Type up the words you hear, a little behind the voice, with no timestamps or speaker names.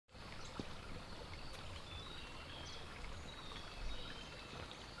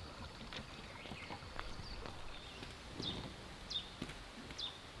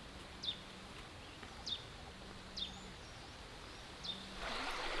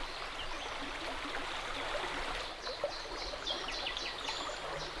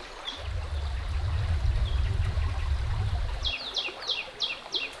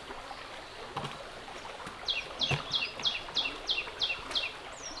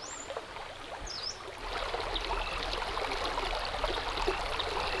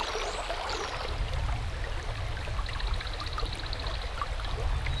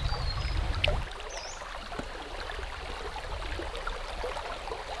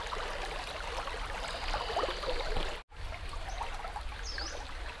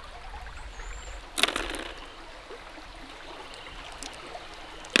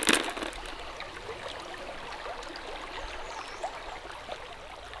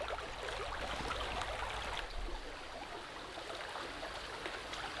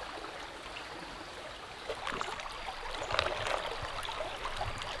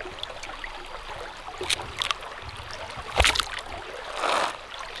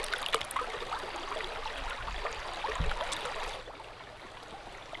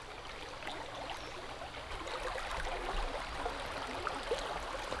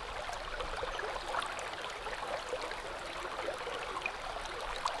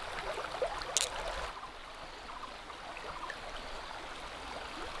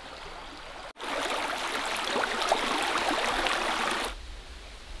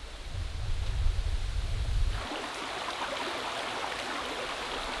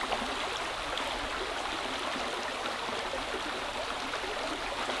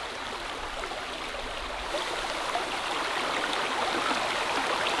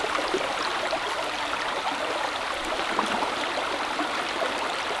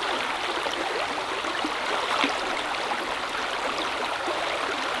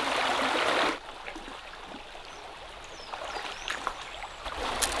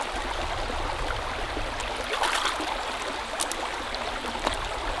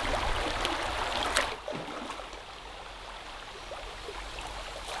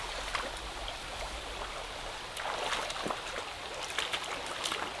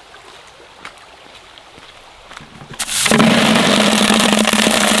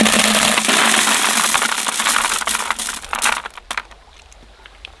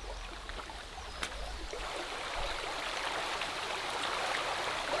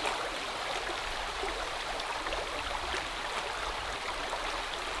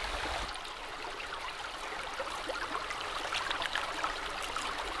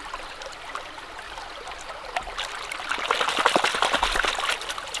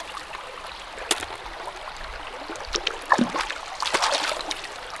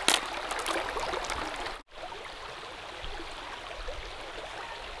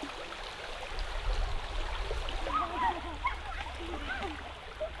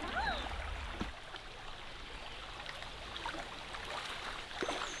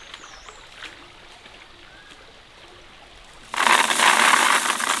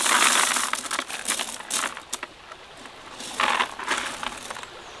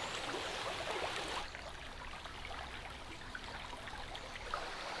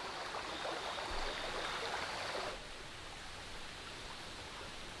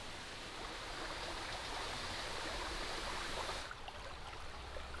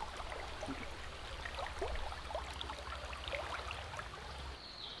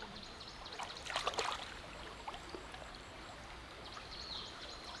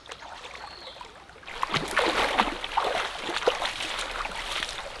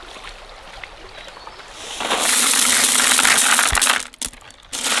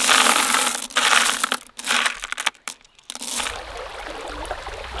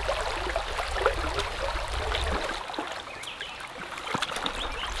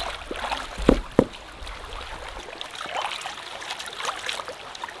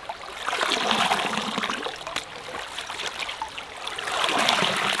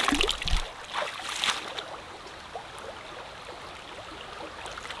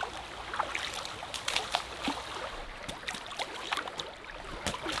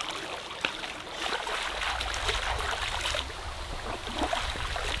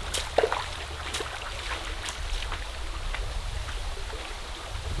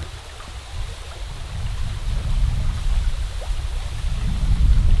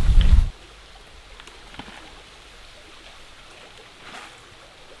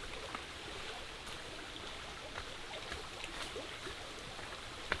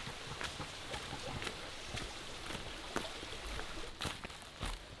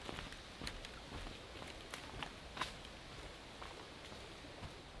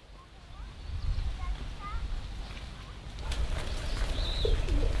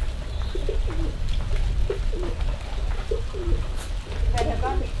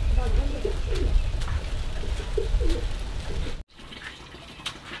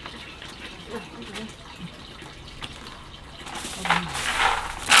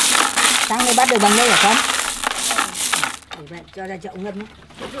được bằng đây hả con? Để bạn cho ra chậu ngâm nhé.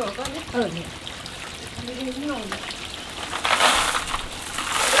 Rửa con nhé. Nhỉ.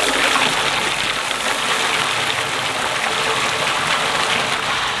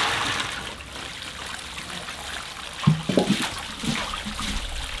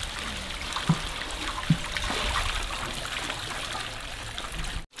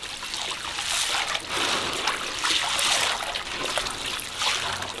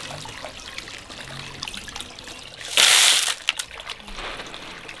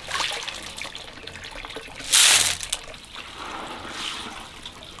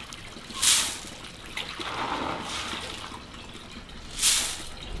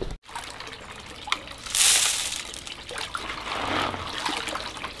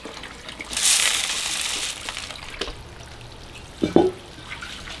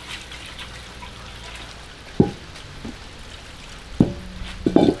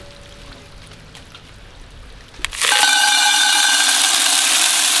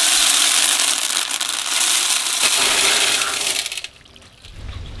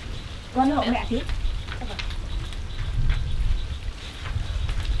 Con hộ mẹ tí.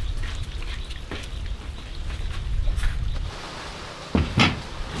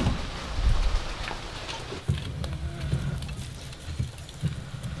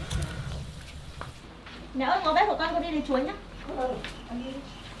 Mẹ ơi, ngồi bếp của con đi lấy chuối nhá. Con đi.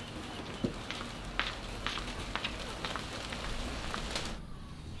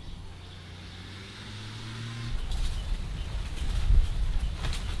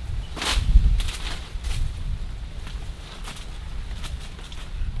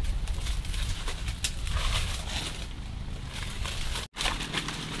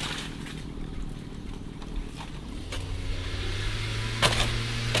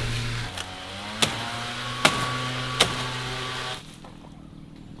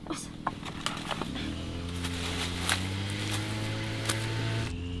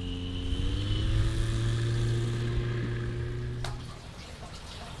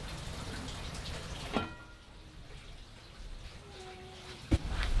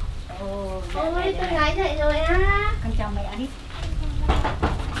 Ôi, con gái dậy rồi á. Con chào mẹ đi.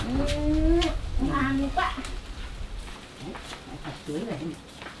 Ăn quá. Thật chuối rồi.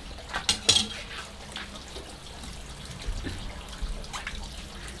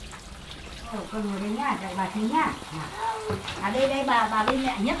 Con ngồi đây nhá, dạy bà thấy nhá. Đây bà bên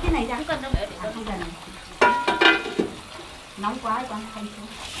mẹ nhấc cái này ra. Không cần đâu mẹ, để con Không cần. Nóng quá ấy con, không xuống.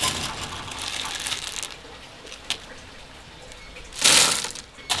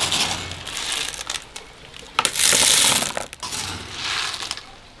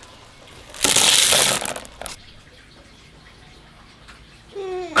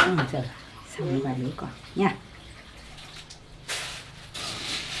 Giờ xong rồi bà lấy con nha.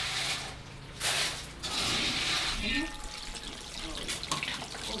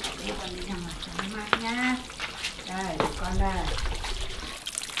 Nha. Đây, con đây.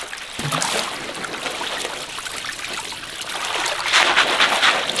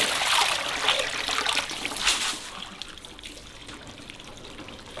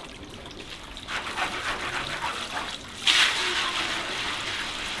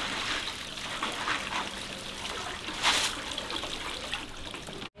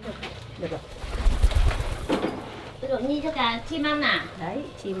 Được rồi. Được rồi, Nhi cho cả chim ăn à? Đấy,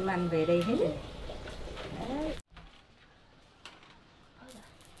 chim ăn về đây hết rồi. Đấy.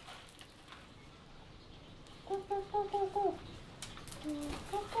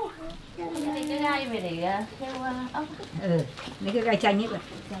 Lấy cái gai về để theo ốc. Lấy cái gai chanh ấy vậy.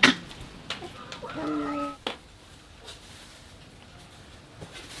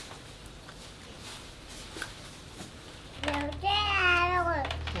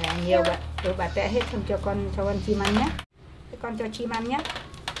 Nhiều bạn, bà tẽ hết xong cho con chim ăn nhé. Thế con cho chim ăn nhé.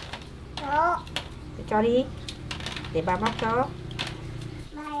 Thế cho đi. Để bà bóc cho.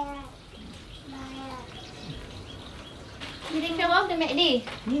 Đi đi kêu ốc cho mẹ đi.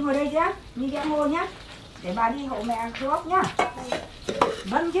 Đi ngồi đây chứ, đi đeo ngô nhá. Để bà đi hộ mẹ ăn kêu ốc nhá.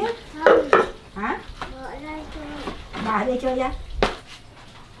 Vâng chứ. Hả? Bà ở đây chơi nhá.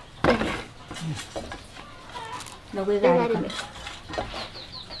 Đâu cái gà này con.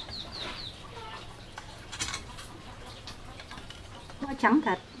 Nó trắng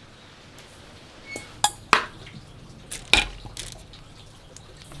thật.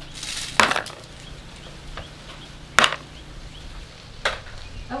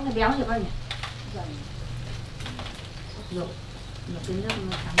 Ông này béo nhiều con nhỉ? Rồi, một cái nước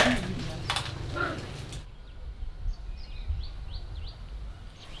nó trắng.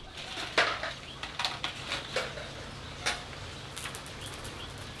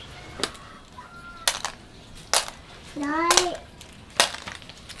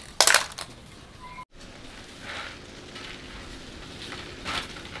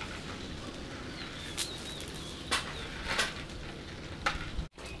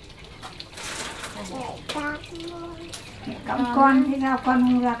 Cõng con, thế sao con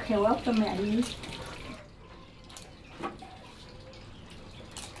không ra khều ốc cho mẹ đi?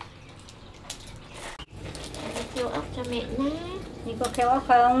 Khêu ốc cho mẹ nhé. Đi có khều ốc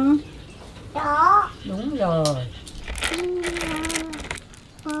không? Đó. Đúng rồi.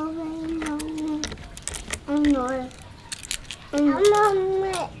 Ăn rồi.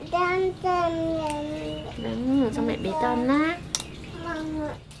 Mẹ đang xem Đúng, cho mẹ bế con á.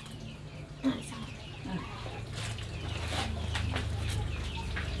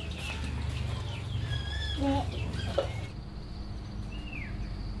 mẹ.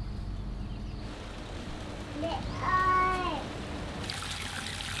 Mẹ ơi.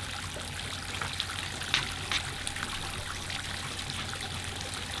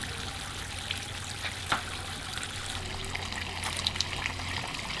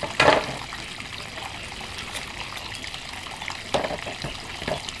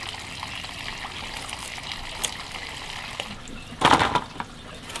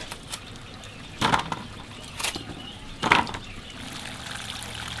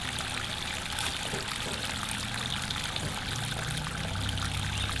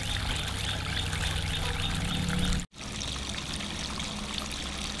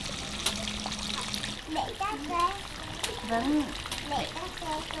 Mẹ cắt đây. Vâng, Mẹ cắt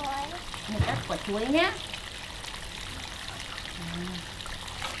cây chuối. mẹ cắt quả chuối nhé.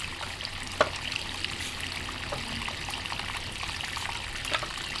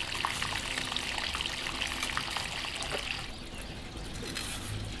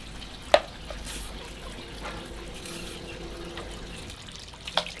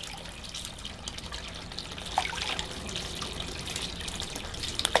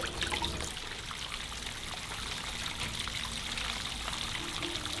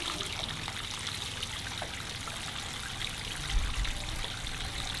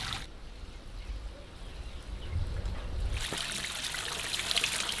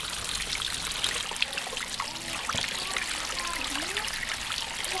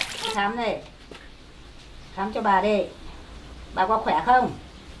 Khám này. Khám cho bà đi. Bà có khỏe không?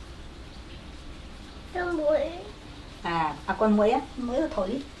 Trong mũi. À con muỗi á, muỗi thổi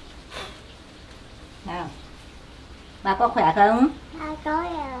đi. Nào. Bà có khỏe không? Ba có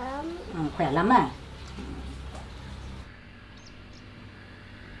lắm. Khỏe lắm à?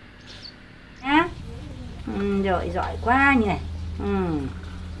 Nhá. Rồi giỏi quá nhỉ.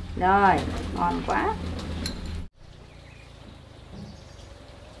 Rồi, ngon quá.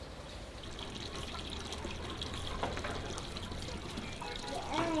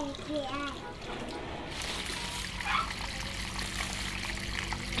 Chị ơi.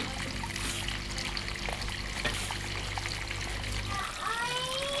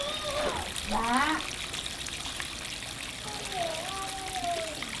 Dạ.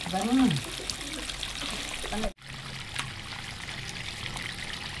 Vâng.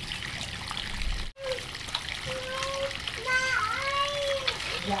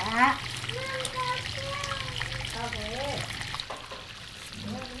 Dạ.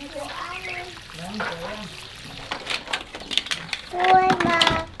 Vui mà.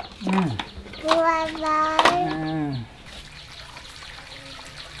 Ừ. Vui với. Ừ.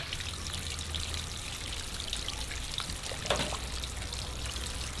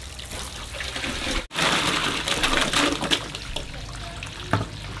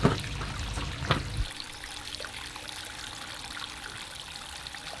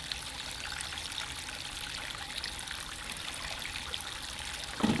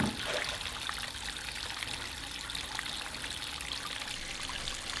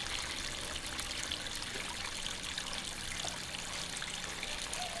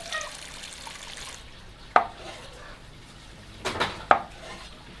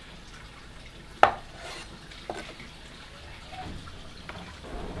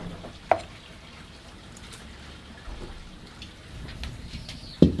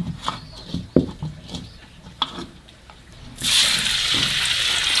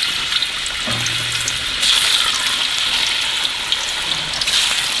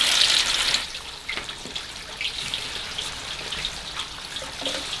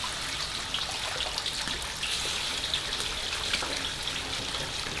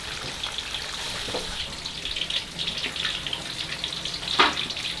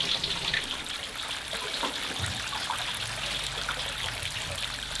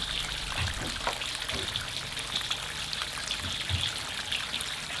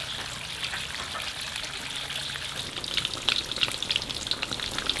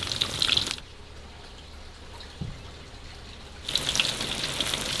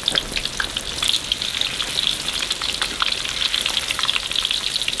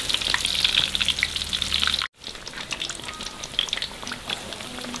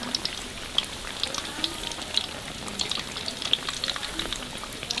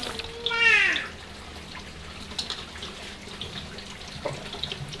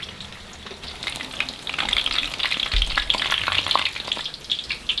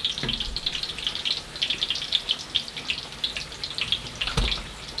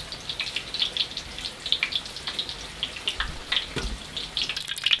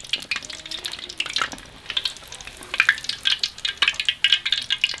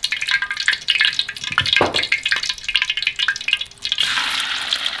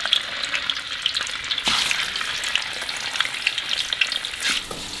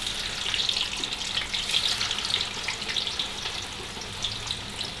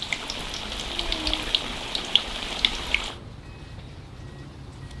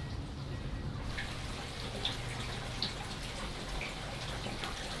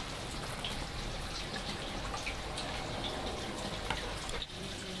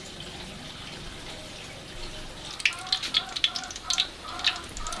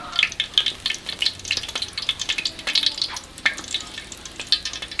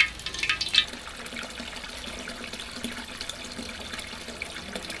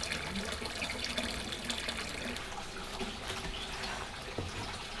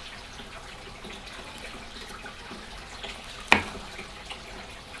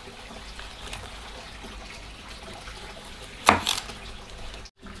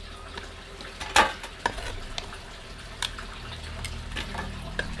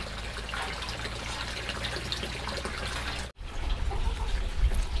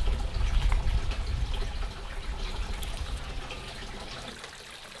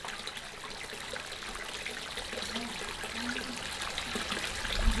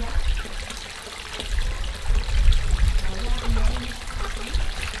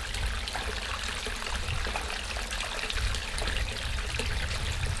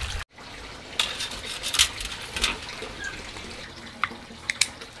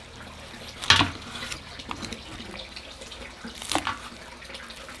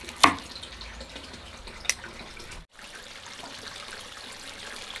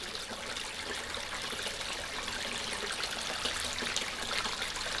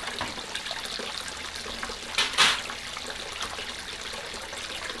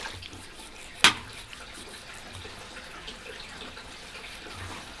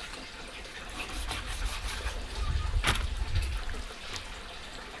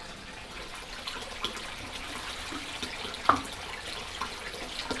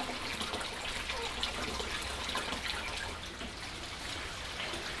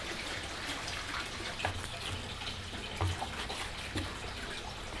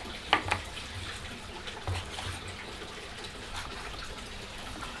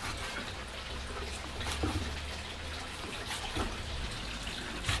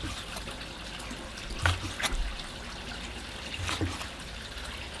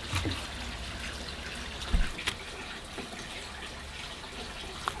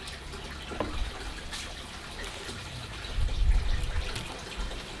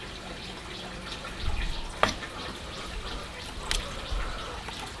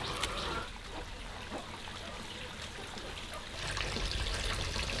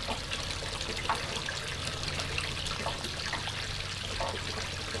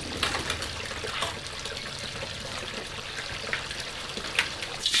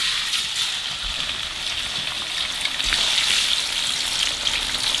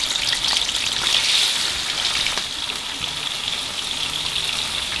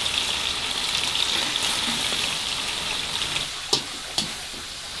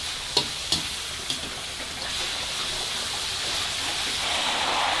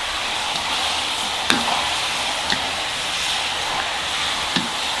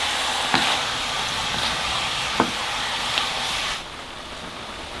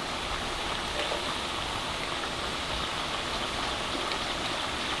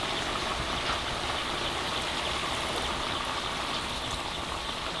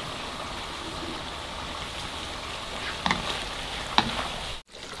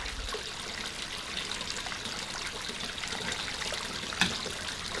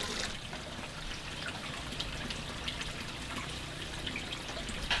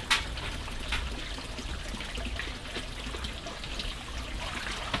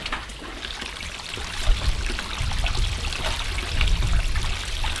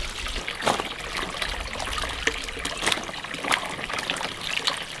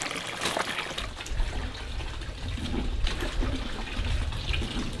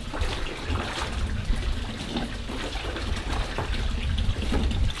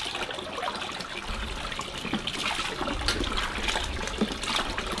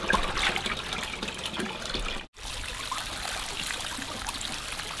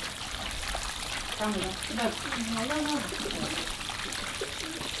 Xong rồi đó. Được, nói lâu hơn.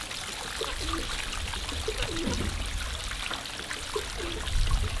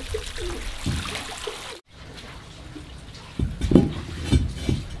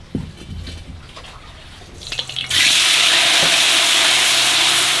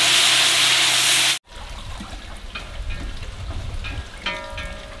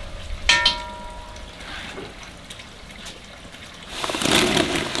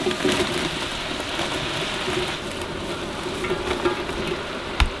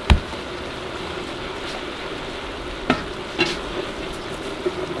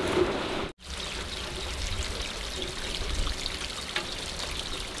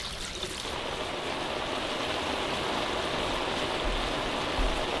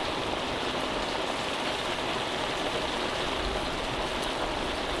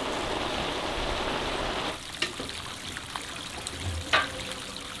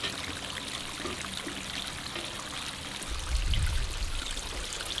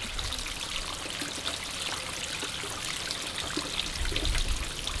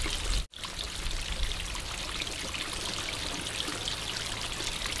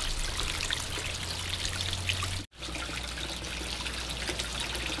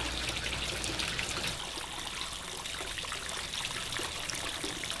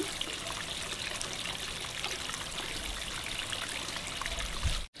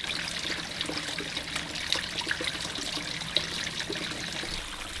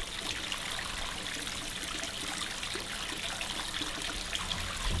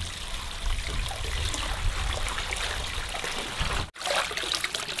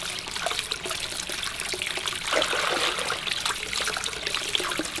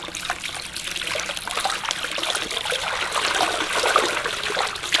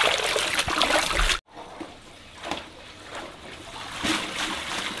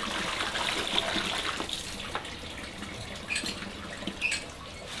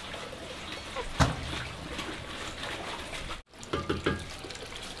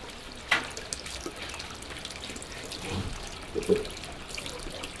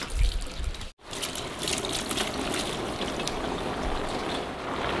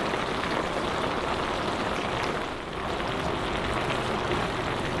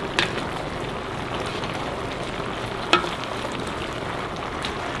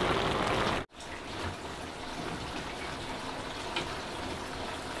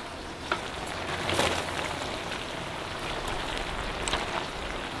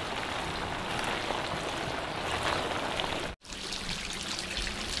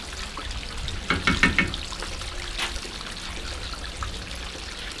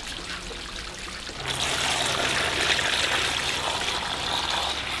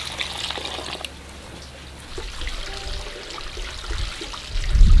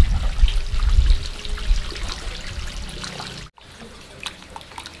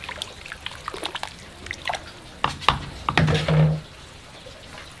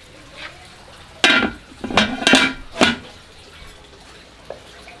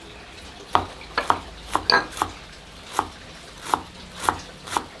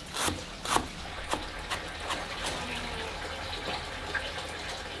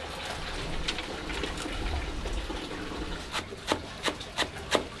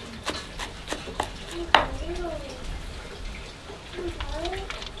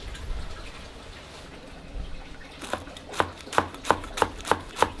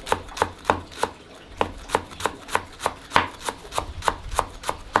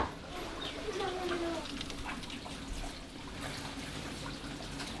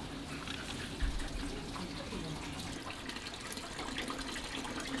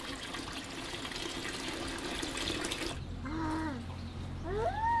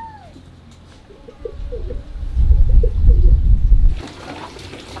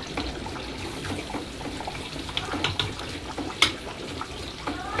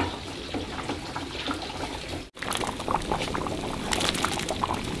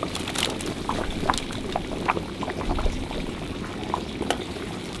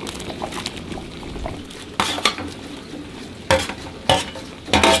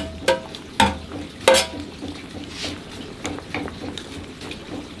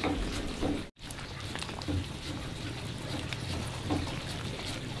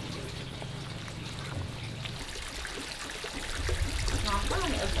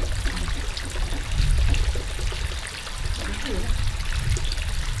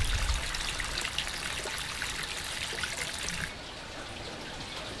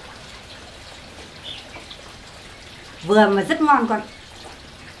 Vừa mà rất ngon con.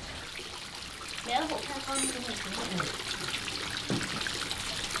 Để hộ cho con như này.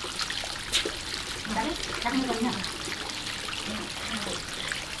 Cắt miếng nha.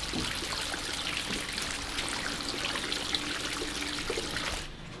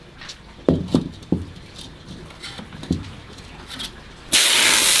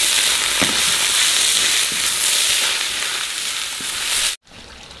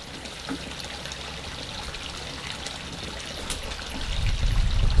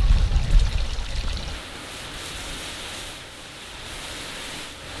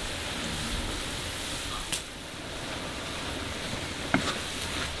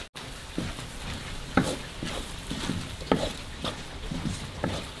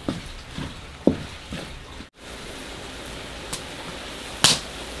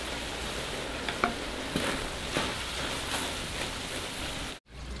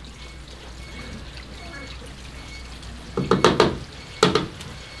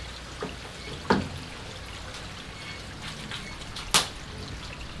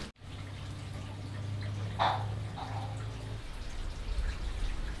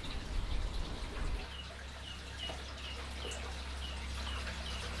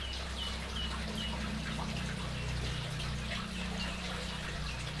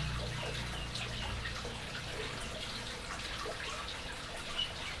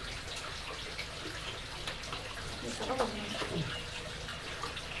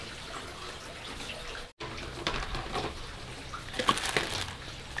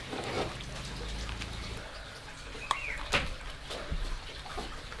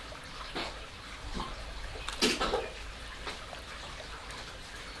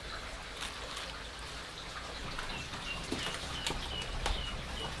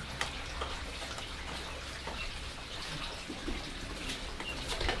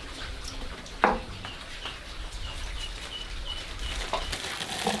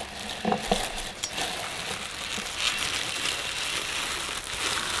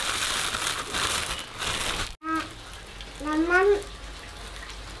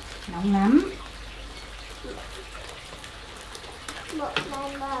 Nóng lắm.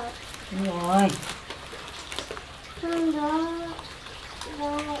 Đúng rồi. Không đó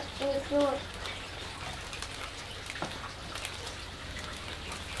rồi.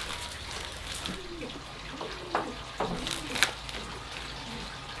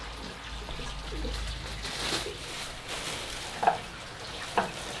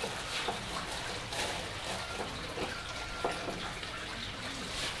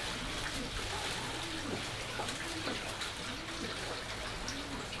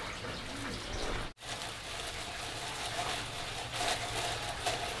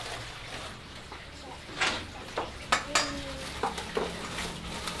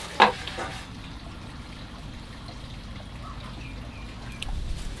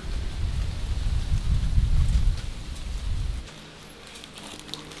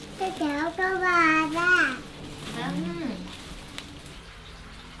 Tôi chào các bà ra.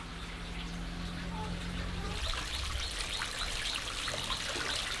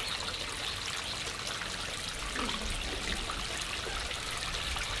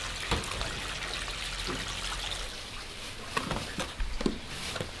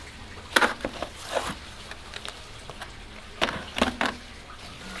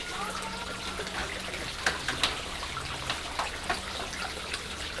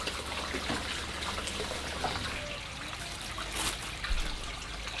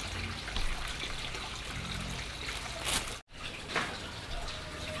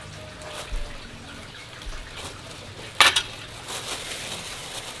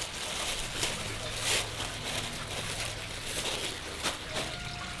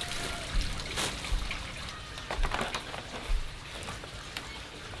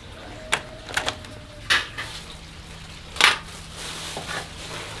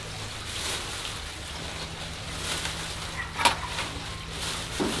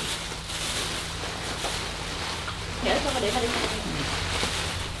 Để mà đi.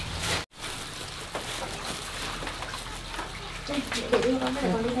 Để đi con,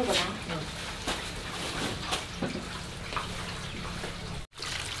 con đi thay quần áo.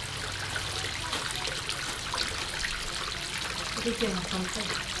 Đi trường mà không xây.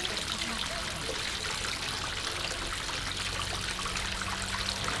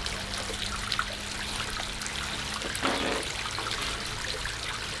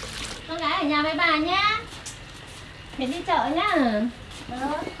 Con gái ở nhà với bà nhá. Mẹ đi chợ nhá.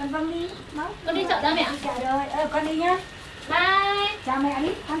 Con Vâng đi. Con đi chợ đâu mẹ? Chào đời. Con đi nhá. Bye. Chào mẹ đi.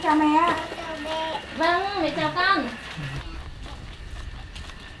 Con chào mẹ. Chào mẹ. Vâng, mẹ chào con.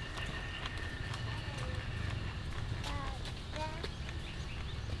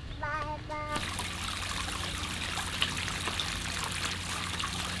 Bye bye.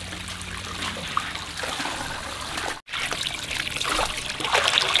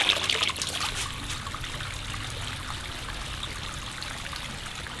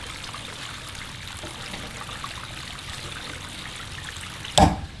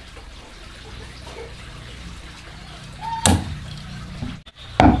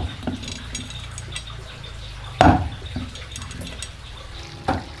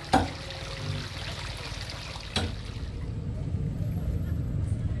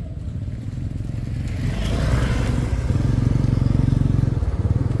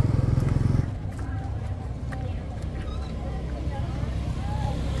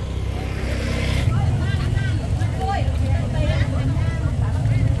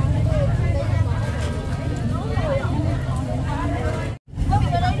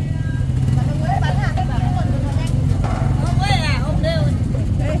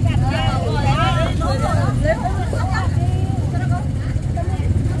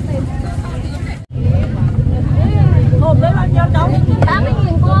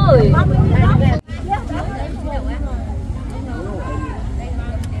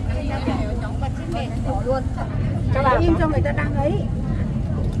 Cho bà im cho người ta đang ấy.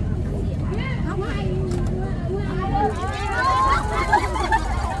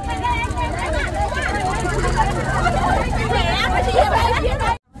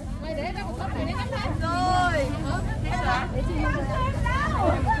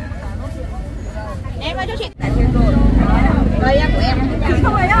 Em ơi cho chị. Đây em của em.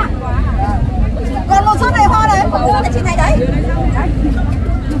 Không rồi á. Còn một suất này hoa đấy, một suất là chị này đấy.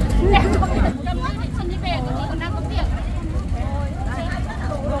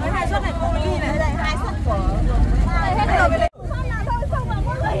 Hai suất này cô ly này, đây hai suất của.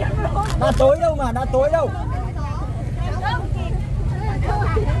 Đã tối đâu mà, đã tối đâu.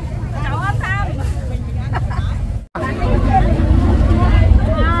 Cháu ăn tham.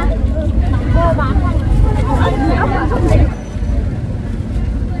 Cô bán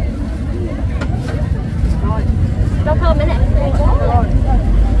Rau thơm đấy này.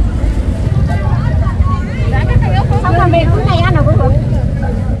 Xong rồi mình cũng này ăn được không?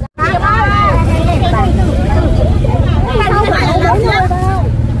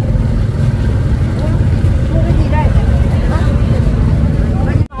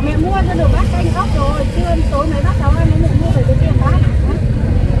 mẹ mua cho được bát canh gốc rồi, trưa tối mấy bác cháu ăn mẹ mua về cái tiền bát.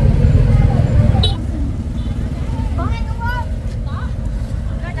 Có hay không không? Có.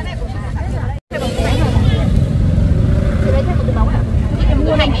 Cái này của bà. Cái bóng cái này. Cái đấy theo cái bóng à? Em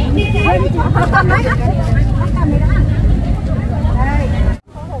mua hành em. Cầm đấy. Cầm đấy đã. Đây.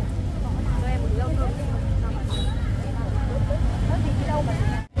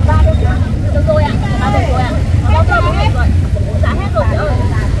 Được rồi ạ. Được rồi ạ. Rau thơm hết rồi. Giá hết rồi chị ơi.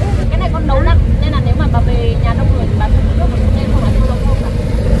 Cái này con nấu lắm nên là nếu mà bà về nhà đông người thì bà phải nước nên không phải rau thơm cả.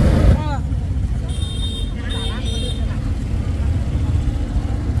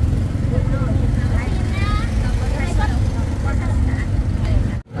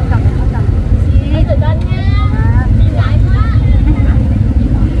 Đi từ bên nha. Đi lại quá.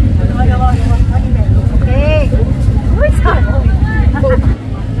 Được rồi. Thôi đi về. Ok. Úi trời ơi.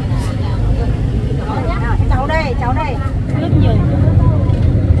 Cháu đây. Nước nhiều.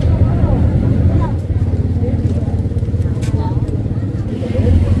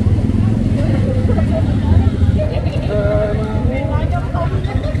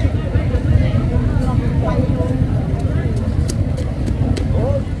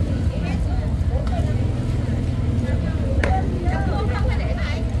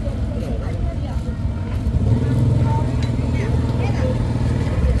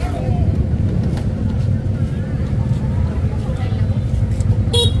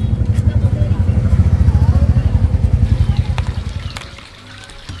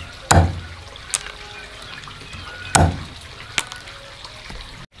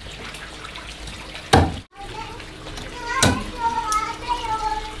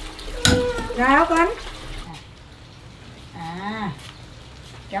 Sao con? À,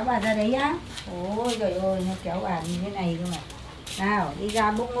 kéo bà ra đấy á. Ôi trời ơi, nó kéo bà như thế này cơ mà. Nào, đi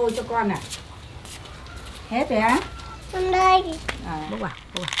ra bốc ngôi cho con à. Hết rồi á? Con đây. Bốc à?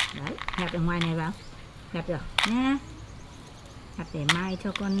 Đấy, hẹp ở ngoài này vào. Hẹp được nha. Hẹp để mai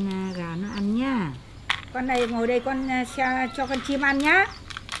cho con gà nó ăn nhá. Con này ngồi đây con cho con chim ăn nhá.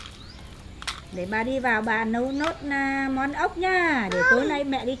 Để bà đi vào bà nấu nốt món ốc nhá. Để tối nay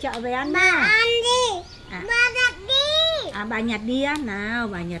mẹ đi chợ về ăn Bà nhá. ăn đi. À. Bà đặt đi. À bà nhặt đi á. Nào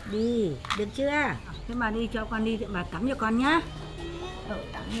bà nhặt đi. Được chưa? Thế bà đi cho con đi thì bà tắm cho con nhá.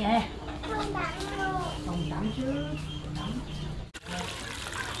 Tắm nhỉ. Không đặt đâu. Không tắm chứ. Tắm.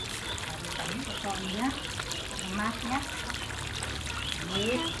 Tắm cho con nhá. Mát nhá.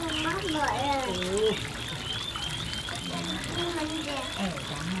 Đi. Không mát vậy à. Ừ.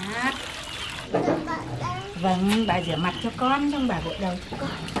 Tắm mát. Vâng, bà rửa mặt cho con, không bà gội đầu cho con.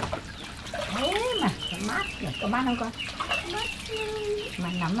 Thế mà, có mát, có mát không con?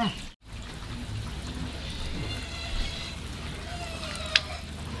 Mát lắm à?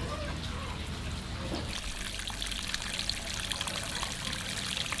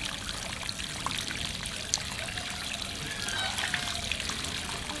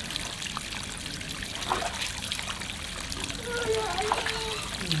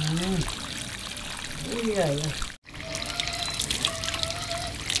 Ôi giời ơi.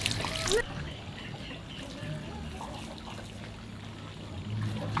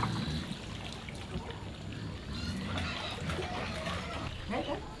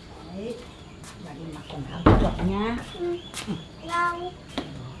 Đấy, bà đi mặc quần áo chuột nha. Đâu.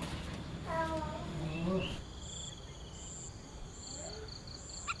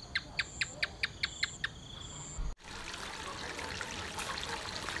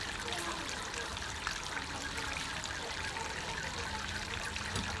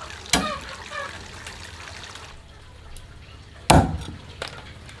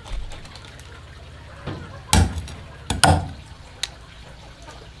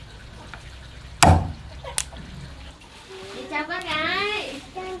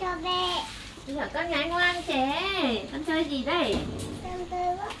 Dạ, con gái ngoan trẻ. Con chơi gì đây? Con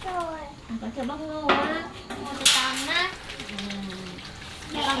chơi bắt rồi. Con chơi bóc ngô á. Ngô cho con á.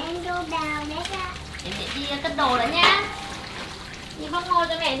 Để em đô đào đấy ra. Để mẹ đi cất đồ đã nha. Đi bóc ngô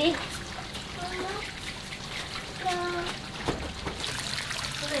cho mẹ đi.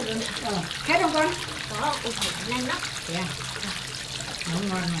 Hết không con? Có, ui trời, nhanh lắm. Dạ. Nấu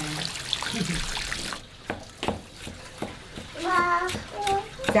ngon này. Và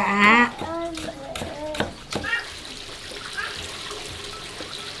Dạ.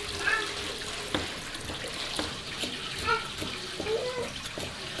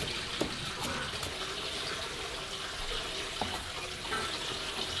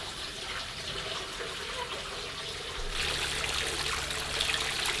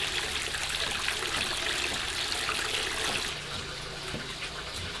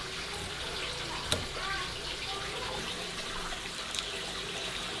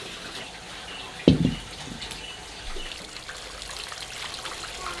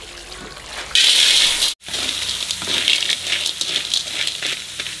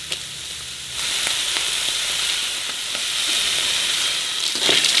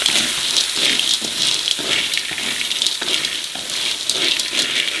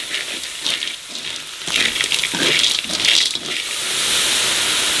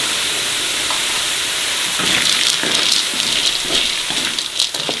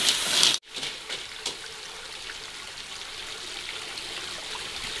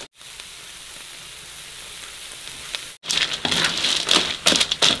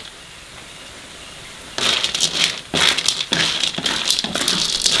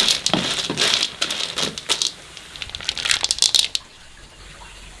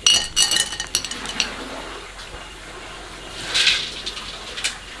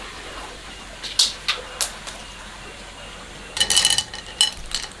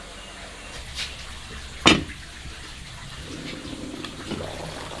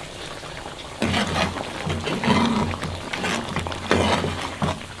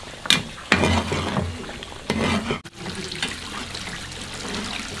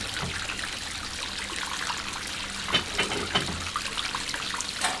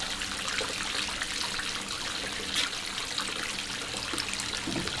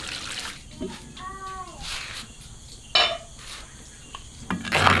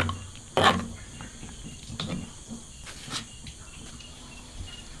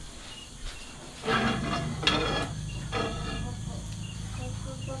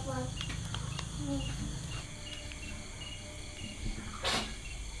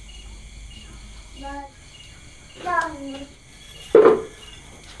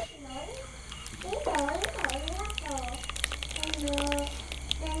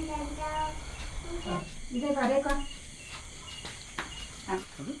 Đi đây vào đây con. À,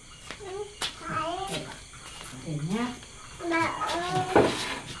 để nhá. Mẹ ơi,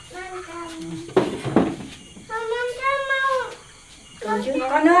 con mau.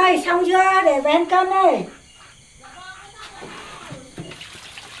 Con ơi, xong chưa? Để vén cân đây.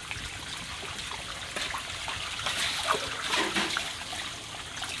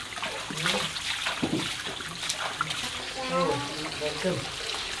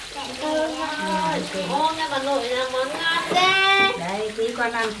 Ô, nghe bà nội là món ngon thế. Đây, tí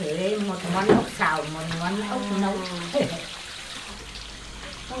con ăn thử đây, một món ốc xào, một món ốc nấu.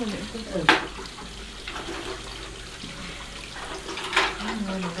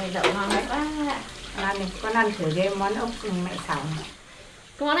 Này đậu ngon quá. Ăn đi, con ăn thử đây món ốc mẹ xào.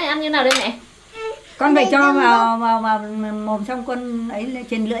 Cái món này ăn như nào đây mẹ? Con phải cho vào mồm xong con ấy lên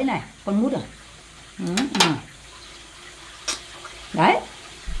trên lưỡi này, con mút rồi. Đấy.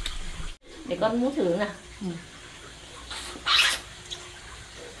 Để con mút thử nào.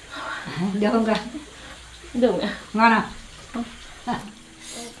 Được không con? Được ạ. Ngon à?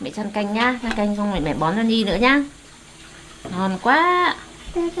 Mẹ chăn canh nhá, chăn canh xong rồi mẹ bón cho Nhi nữa nhá. Ngon quá.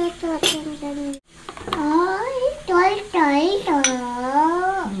 Ôi, trời.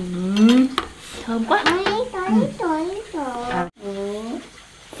 Thơm quá. Trời.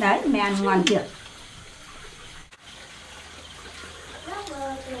 Đấy, mẹ ăn ngon chưa?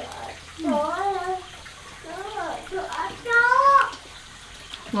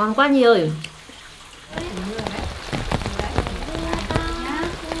 Ngon quá Nhi ơi.